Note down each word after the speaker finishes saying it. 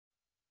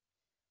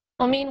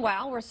Well,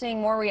 meanwhile, we're seeing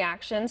more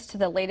reactions to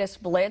the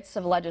latest blitz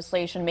of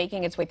legislation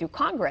making its way through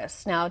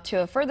Congress. Now,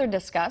 to further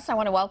discuss, I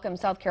want to welcome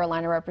South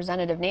Carolina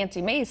Representative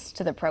Nancy Mace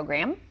to the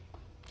program.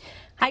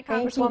 Hi,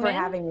 Thank you for Congresswoman.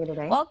 having me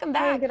today. Welcome Hey,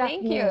 back. good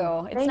Thank afternoon.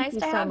 you. It's Thank nice you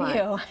to so have much.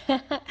 you.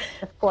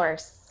 Of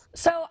course.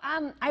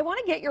 I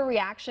want to get your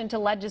reaction to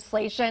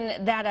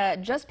legislation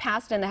that just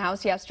passed in the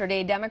House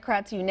yesterday.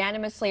 Democrats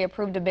unanimously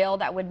approved a bill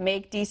that would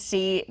make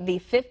D.C. the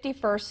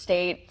 51st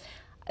state.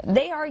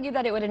 They argue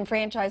that it would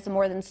enfranchise the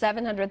more than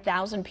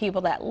 700,000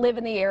 people that live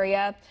in the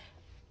area.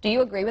 Do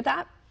you agree with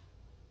that?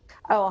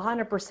 Oh,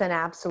 100%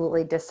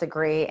 absolutely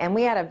disagree. And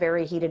we had a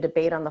very heated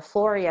debate on the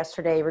floor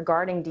yesterday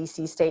regarding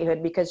DC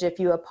statehood, because if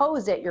you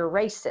oppose it, you're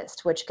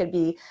racist, which could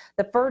be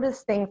the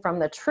furthest thing from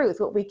the truth.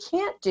 What we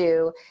can't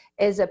do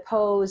is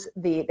oppose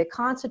the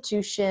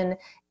Constitution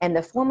and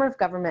the form of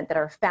government that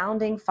our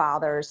founding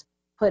fathers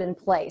put in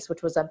place,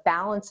 which was a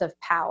balance of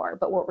power.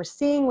 But what we're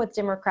seeing with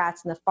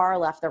Democrats and the far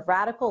left, the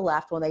radical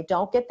left, when they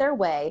don't get their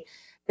way,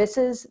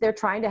 they're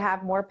trying to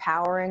have more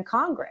power in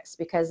Congress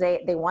because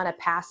they want to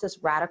pass this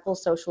radical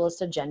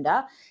socialist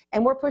agenda,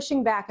 and we're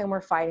pushing back and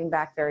we're fighting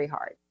back very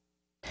hard.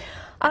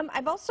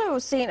 I've also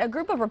seen a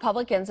group of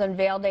Republicans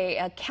unveiled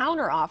a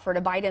counteroffer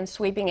to Biden's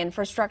sweeping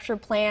infrastructure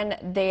plan.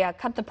 They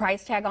cut the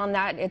price tag on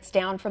that. It's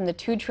down from the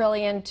 $2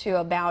 trillion to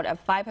about a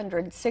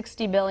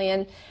 $560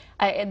 billion.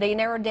 They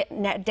narrowed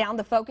down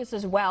the focus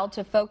as well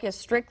to focus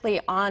strictly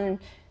on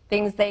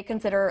things they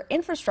consider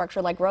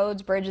infrastructure like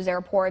roads, bridges,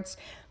 airports.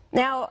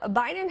 Now,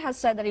 Biden has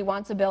said that he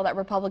wants a bill that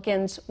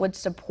Republicans would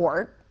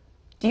support.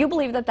 Do you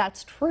believe that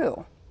that's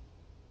true?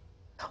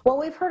 Well,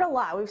 we've heard a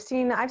lot.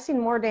 I've seen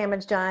more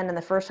damage done in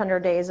the first 100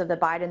 days of the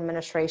Biden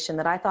administration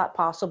than I thought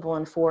possible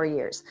in 4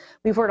 years.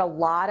 We've heard a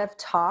lot of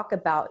talk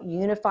about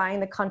unifying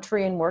the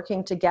country and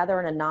working together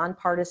in a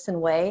nonpartisan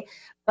way,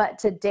 but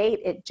to date,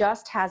 it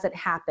just hasn't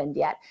happened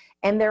yet.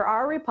 And there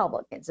are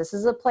Republicans. This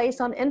is a place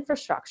on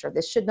infrastructure.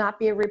 This should not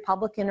be a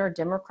Republican or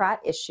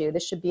Democrat issue.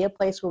 This should be a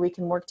place where we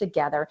can work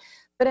together.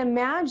 But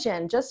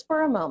imagine just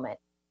for a moment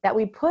that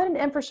we put an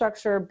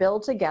infrastructure bill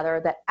together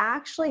that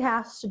actually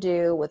has to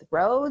do with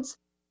roads,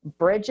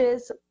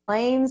 bridges,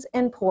 planes,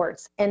 and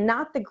ports, and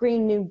not the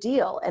Green New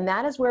Deal. And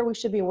that is where we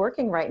should be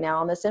working right now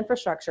on this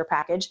infrastructure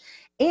package.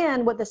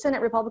 And what the Senate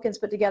Republicans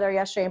put together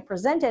yesterday and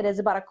presented is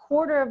about a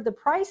quarter of the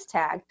price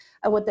tag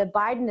of what the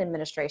Biden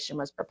administration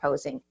was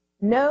proposing.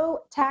 No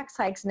tax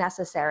hikes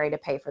necessary to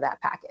pay for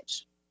that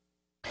package.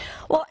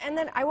 Well, and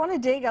then I want to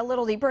dig a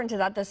little deeper into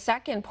that. The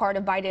second part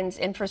of Biden's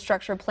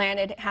infrastructure plan,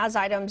 it has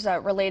items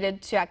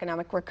related to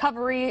economic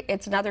recovery.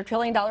 It's another $1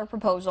 trillion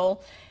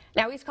proposal.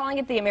 Now he's calling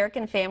it the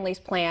American Families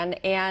Plan,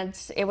 and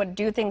it would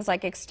do things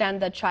like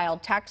extend the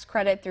child tax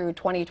credit through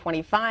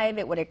 2025.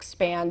 It would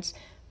expand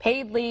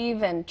paid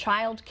leave and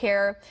child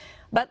care.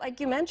 But like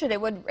you mentioned,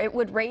 it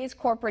would raise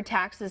corporate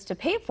taxes to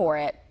pay for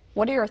it.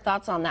 What are your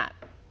thoughts on that?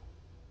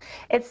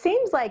 It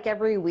seems like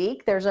every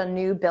week there's a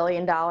new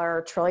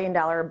billion-dollar,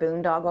 trillion-dollar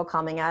boondoggle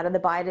coming out of the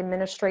Biden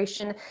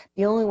administration.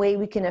 The only way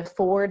we can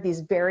afford these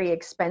very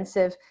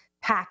expensive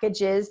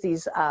packages,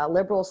 these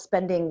liberal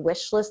spending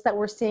wish lists that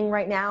we're seeing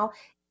right now,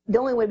 the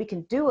only way we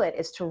can do it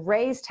is to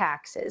raise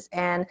taxes.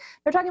 And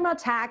they're talking about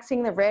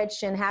taxing the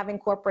rich and having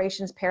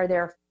corporations pay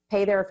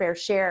their fair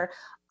share.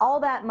 All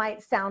that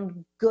might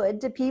sound good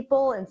to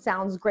people and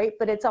sounds great,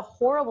 but it's a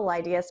horrible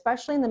idea,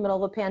 especially in the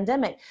middle of a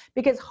pandemic,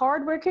 because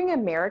hardworking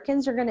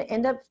Americans are going to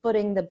end up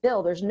footing the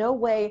bill. There's no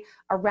way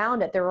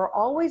around it. There will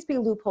always be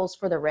loopholes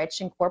for the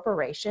rich and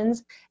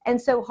corporations. And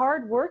so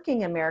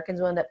hardworking Americans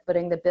will end up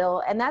footing the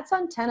bill, and that's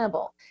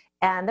untenable.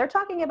 And they're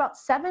talking about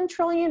 $7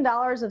 trillion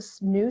of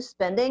new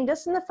spending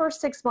just in the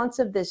first 6 months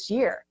of this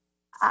year.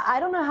 I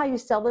don't know how you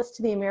sell this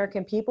to the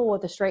American people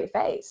with a straight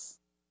face.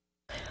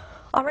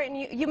 All right,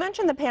 and you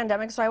mentioned the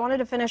pandemic, so I wanted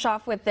to finish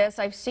off with this.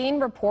 I've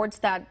seen reports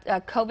that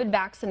COVID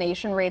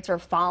vaccination rates are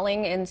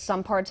falling in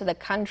some parts of the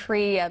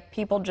country.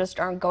 People just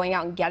aren't going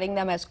out and getting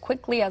them as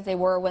quickly as they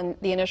were when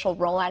the initial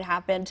rollout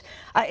happened.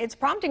 It's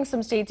prompting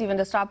some states even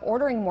to stop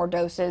ordering more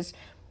doses.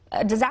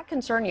 Does that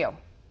concern you?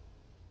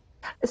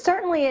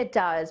 Certainly it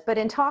does, but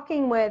in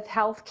talking with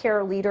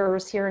healthcare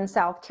leaders here in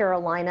South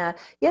Carolina,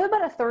 you have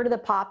about a third of the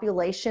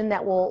population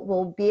that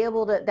will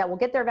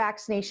get their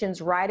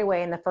vaccinations right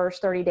away in the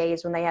first 30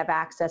 days when they have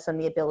access and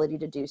the ability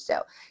to do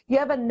so. You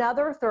have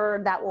another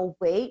third that will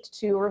wait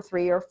 2 or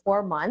 3 or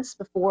 4 months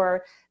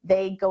before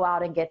they go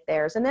out and get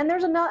theirs. And then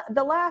there's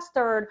the last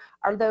third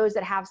are those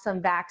that have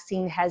some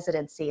vaccine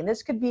hesitancy, and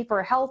this could be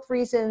for health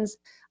reasons.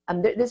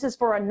 This is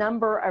for a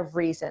number of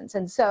reasons.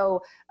 And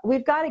so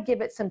we've got to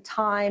give it some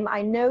time.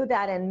 I know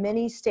that in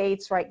many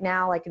states right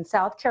now, like in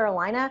South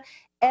Carolina,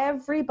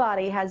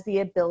 everybody has the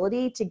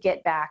ability to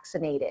get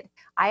vaccinated.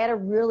 I had a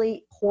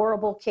really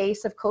horrible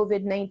case of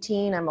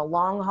COVID-19. I'm a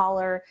long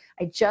hauler.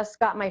 I just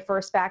got my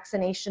first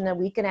vaccination a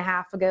week and a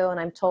half ago, and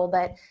I'm told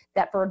that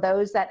for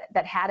those that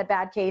had a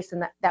bad case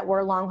and that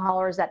were long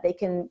haulers, that they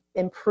can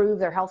improve,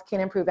 their health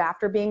can improve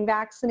after being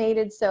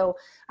vaccinated. So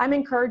I'm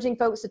encouraging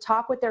folks to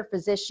talk with their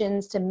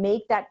physicians to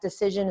make that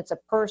decision. It's a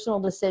personal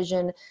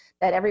decision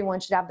that everyone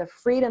should have the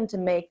freedom to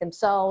make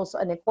themselves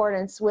in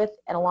accordance with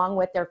and along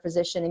with their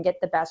physician and get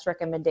the best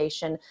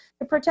recommendation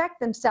to protect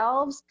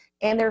themselves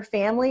and their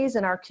families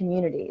and our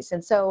communities.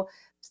 And so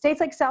states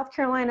like South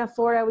Carolina,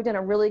 Florida, we've done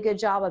a really good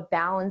job of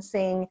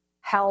balancing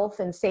health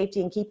and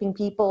safety and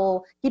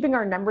keeping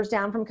our numbers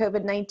down from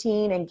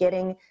COVID-19 and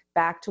getting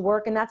back to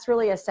work. And that's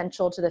really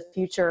essential to the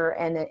future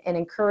and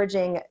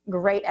encouraging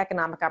great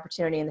economic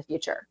opportunity in the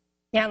future.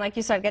 Yeah, and like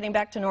you said, getting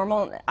back to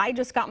normal. I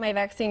just got my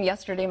vaccine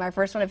yesterday, my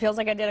first one. It feels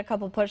like I did a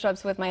couple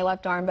push-ups with my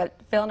left arm, but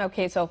feeling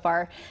okay so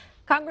far.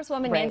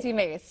 Congresswoman Right. Nancy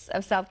Mace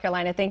of South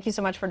Carolina, thank you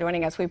so much for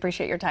joining us. We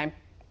appreciate your time.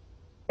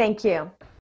 Thank you.